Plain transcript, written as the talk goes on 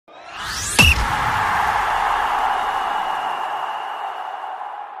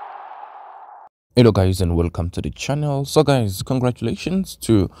Hello guys and welcome to the channel. So guys, congratulations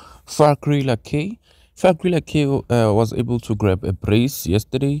to Fagrie Lakay. Fagrie Lakay was able to grab a brace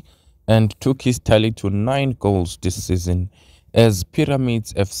yesterday and took his tally to 9 goals this season as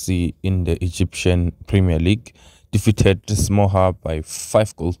Pyramids FC in the Egyptian Premier League defeated Smoha by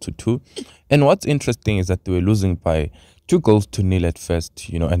 5 goals to 2. And what's interesting is that they were losing by 2 goals to nil at first,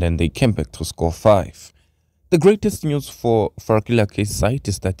 and then they came back to score 5. The greatest news for Fagrie Lakay's side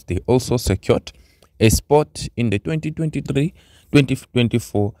is that they also secured a spot in the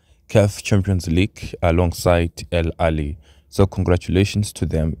 2023-2024 CAF Champions League alongside El Ali. So congratulations to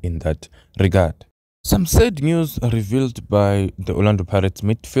them in that regard. Some sad news revealed by the Orlando Pirates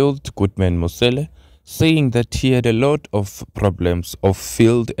midfield Goodman Mosele, saying that he had a lot of problems off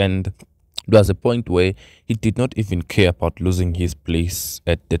field and there was a point where he did not even care about losing his place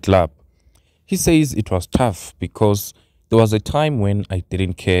at the club. He says it was tough because there was a time when I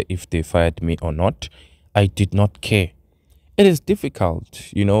didn't care if they fired me or not. I did not care. It is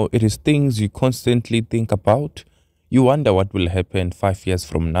difficult, it is things you constantly think about. You wonder what will happen 5 years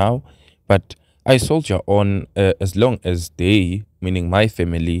from now, but I soldier on as long as they, meaning my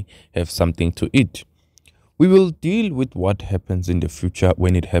family, have something to eat. We will deal with what happens in the future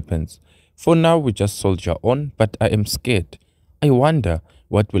when it happens. For now, we just soldier on, but I am scared. I wonder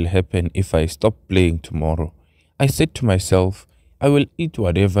what will happen if I stop playing tomorrow. I said to myself, I will eat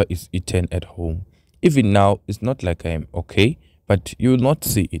whatever is eaten at home. Even now, it's not like I am okay, but you will not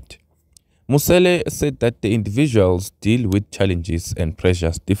see it. Mosele said that the individuals deal with challenges and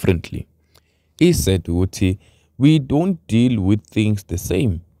pressures differently. He said, Wuti, we don't deal with things the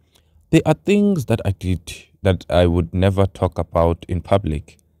same. There are things that I did that I would never talk about in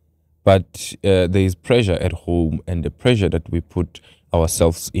public. But there is pressure at home and the pressure that we put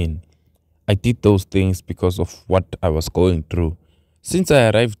ourselves in. I did those things because of what I was going through. Since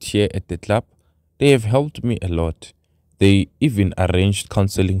I arrived here at the club, they have helped me a lot. They even arranged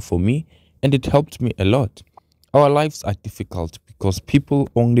counseling for me and it helped me a lot. Our lives are difficult because people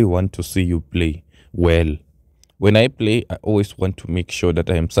only want to see you play well. When I play, I always want to make sure that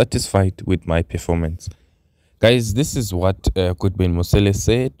I am satisfied with my performance. Guys, this is what Goodman Mosele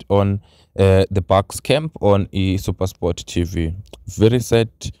said on the Bucks camp on Supersport TV. Very sad,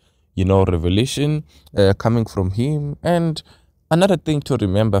 revelation coming from him. And another thing to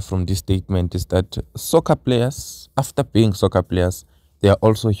remember from this statement is that soccer players, after being soccer players, they are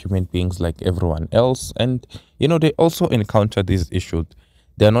also human beings like everyone else. And, they also encounter these issues.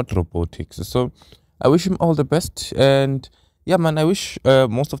 They are not robotics. So I wish him all the best. And yeah, man, I wish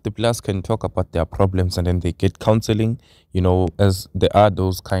most of the players can talk about their problems and then they get counseling, as there are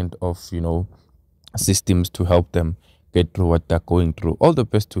those kind of, systems to help them get through what they're going through. All the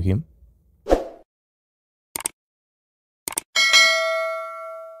best to him.